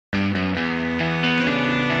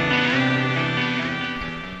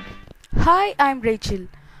Hi, I'm Rachel.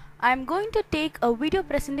 I'm going to take a video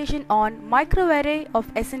presentation on microarray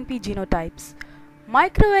of SNP genotypes.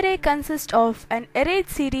 Microarray consists of an arrayed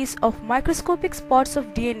series of microscopic spots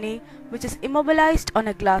of DNA which is immobilized on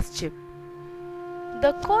a glass chip.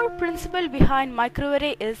 The core principle behind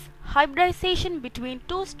microarray is hybridization between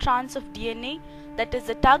two strands of DNA, that is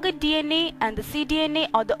the target DNA and the cDNA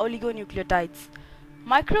or the oligonucleotides.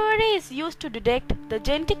 Microarray is used to detect the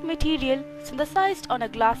genetic material synthesized on a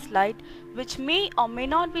glass slide which may or may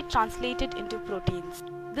not be translated into proteins.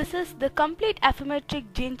 This is the complete Affymetric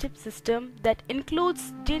gene chip system that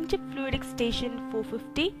includes gene chip fluidic station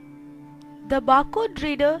 450, the barcode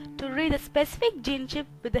reader to read the specific gene chip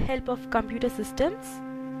with the help of computer systems,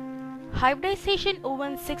 hybridization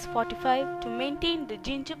oven 645 to maintain the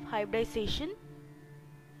gene chip hybridization.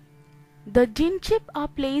 The gene chip are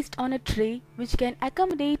placed on a tray which can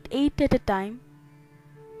accommodate 8 at a time.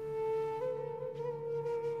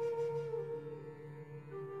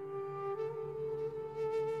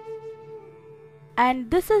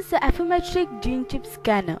 And this is the Affymetric gene chip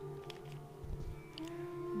scanner.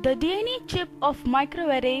 The DNA chip of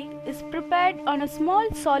microarray is prepared on a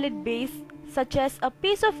small solid base such as a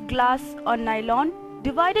piece of glass or nylon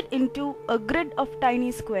divided into a grid of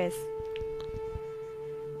tiny squares.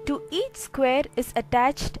 To each square is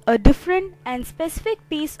attached a different and specific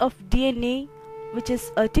piece of DNA which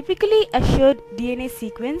is a typically assured DNA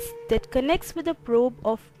sequence that connects with a probe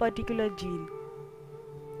of particular gene.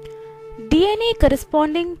 DNA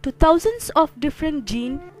corresponding to thousands of different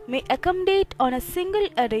genes may accommodate on a single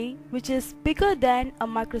array which is bigger than a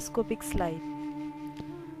microscopic slide.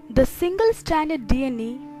 The single-stranded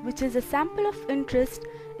DNA, which is a sample of interest,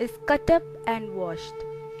 is cut up and washed.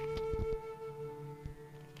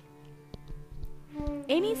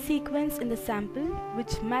 Any sequence in the sample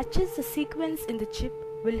which matches the sequence in the chip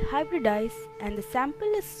will hybridize and the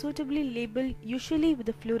sample is suitably labeled, usually with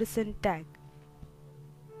a fluorescent tag.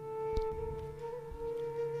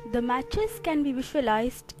 The matches can be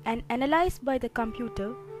visualized and analyzed by the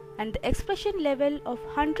computer, and the expression level of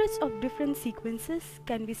hundreds of different sequences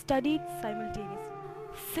can be studied simultaneously.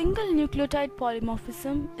 Single nucleotide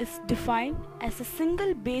polymorphism is defined as a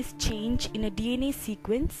single base change in a DNA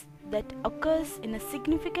sequence that occurs in a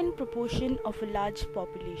significant proportion of a large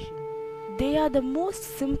population. They are the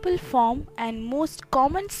most simple form and most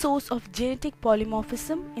common source of genetic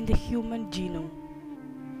polymorphism in the human genome.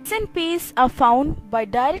 SNPs are found by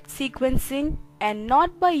direct sequencing and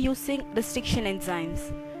not by using restriction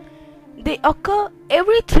enzymes. They occur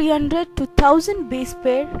every 300 to 1000 base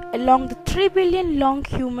pair along the 3 billion long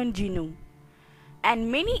human genome. And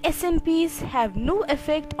many SNPs have no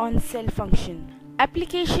effect on cell function.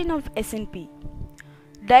 Application of SNP: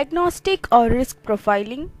 diagnostic or risk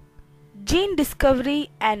profiling, gene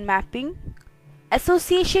discovery and mapping,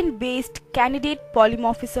 association-based candidate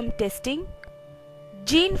polymorphism testing,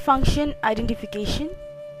 gene function identification,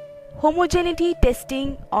 homogeneity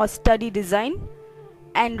testing or study design,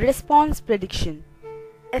 and response prediction.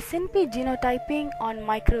 SNP genotyping on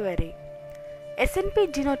microarray.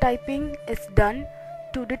 SNP genotyping is done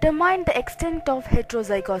to determine the extent of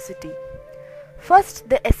heterozygosity. First,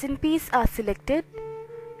 the SNPs are selected,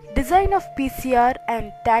 design of PCR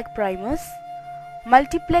and tag primers,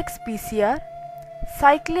 multiplex PCR,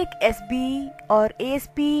 cyclic SBE or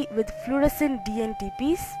ASP with fluorescent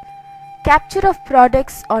DNTPs, capture of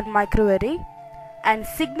products on microarray, and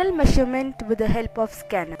signal measurement with the help of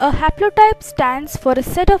scanner. A haplotype stands for a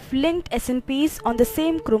set of linked SNPs on the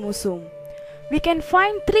same chromosome. We can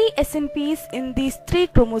find 3 SNPs in these 3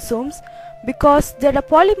 chromosomes because there are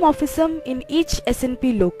polymorphism in each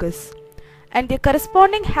SNP locus, and their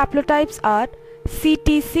corresponding haplotypes are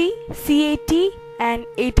CTC, CAT and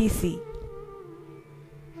ATC.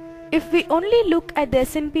 If we only look at the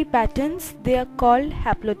SNP patterns, they are called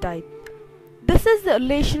haplotype. This is the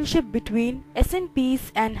relationship between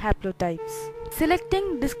SNPs and haplotypes.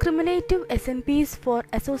 Selecting discriminative SNPs for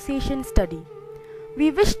association study. We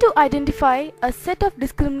wish to identify a set of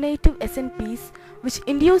discriminative SNPs which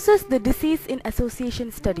induces the disease in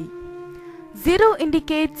association study. 0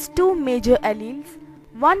 indicates 2 major alleles,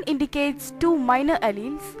 1 indicates 2 minor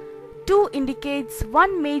alleles, 2 indicates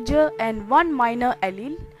 1 major and 1 minor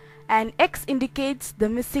allele, and X indicates the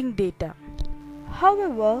missing data.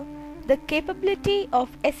 However, the capability of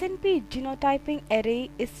SNP genotyping array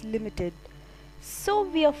is limited, so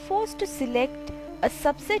we are forced to select a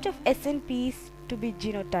subset of SNPs to be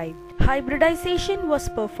genotyped. Hybridization was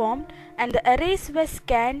performed and the arrays were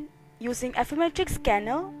scanned using Affymetric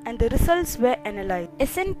scanner and the results were analyzed.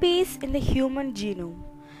 SNPs in the human genome.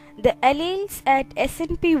 The alleles at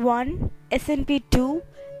SNP1, SNP2,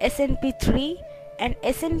 SNP3 and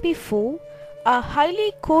SNP4 are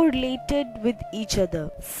highly correlated with each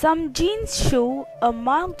other. Some genes show a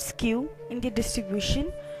marked skew in their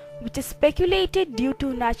distribution, which is speculated due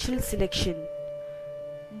to natural selection.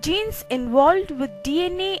 Genes involved with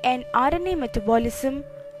DNA and RNA metabolism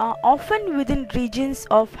are often within regions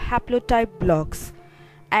of haplotype blocks,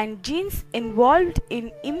 and genes involved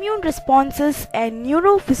in immune responses and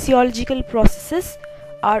neurophysiological processes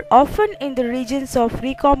are often in the regions of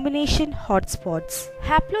recombination hotspots.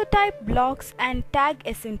 Haplotype blocks and tag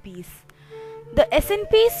SNPs. The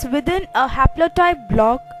SNPs within a haplotype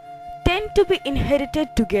block tend to be inherited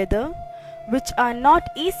together, which are not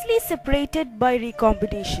easily separated by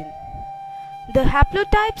recombination. The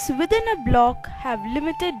haplotypes within a block have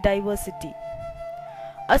limited diversity.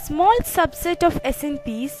 A small subset of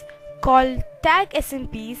SNPs, called tag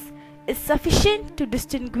SNPs, is sufficient to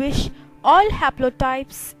distinguish all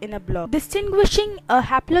haplotypes in a block. Distinguishing a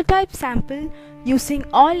haplotype sample using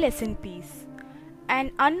all SNPs.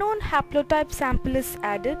 An unknown haplotype sample is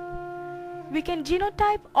added. We can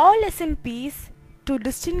genotype all SNPs to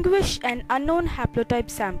distinguish an unknown haplotype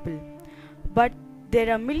sample, but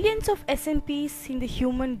there are millions of SNPs in the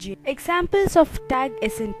human genome. Examples of tag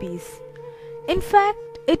SNPs. In fact,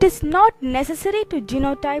 it is not necessary to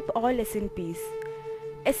genotype all SNPs.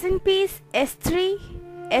 SNPs S3,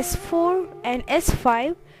 S4 and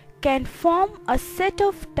S5 can form a set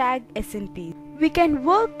of tag SNPs. We can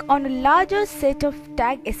work on a larger set of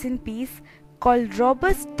tag SNPs called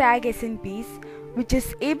robust tag SNPs, which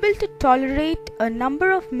is able to tolerate a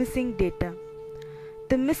number of missing data.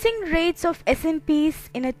 The missing rates of SNPs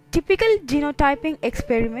in a typical genotyping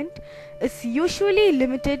experiment is usually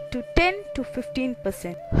limited to 10 to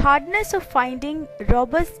 15%. Hardness of finding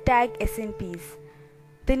robust tag SNPs.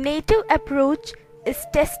 The native approach is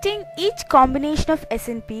testing each combination of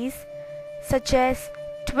SNPs, such as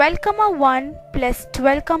 12,1 plus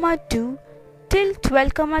 12,2 till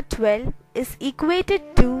 12,12 is equated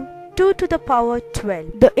to 2 to the power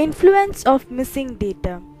 12. The influence of missing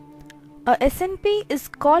data. A SNP is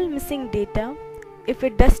called missing data if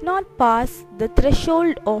it does not pass the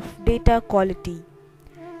threshold of data quality.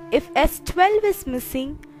 If S12 is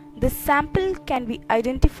missing, the sample can be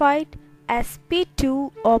identified as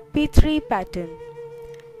P2 or P3 pattern.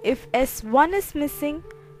 If S1 is missing,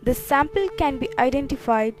 the sample can be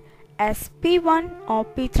identified as P1 or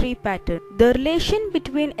P3 pattern. The relation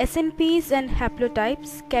between SNPs and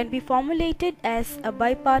haplotypes can be formulated as a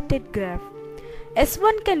bipartite graph.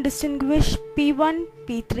 S1 can distinguish P1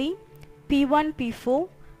 P3, P1 P4,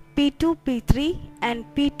 P2 P3 and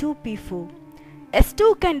P2 P4.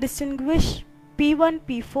 S2 can distinguish P1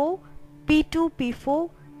 P4, P2 P4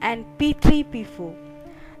 and P3 P4.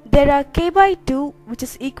 There are k by 2, which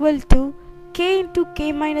is equal to k into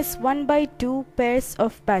k minus 1 by 2 pairs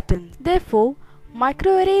of patterns. Therefore,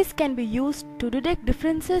 microarrays can be used to detect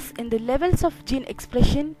differences in the levels of gene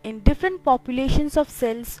expression in different populations of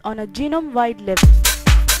cells on a genome-wide level.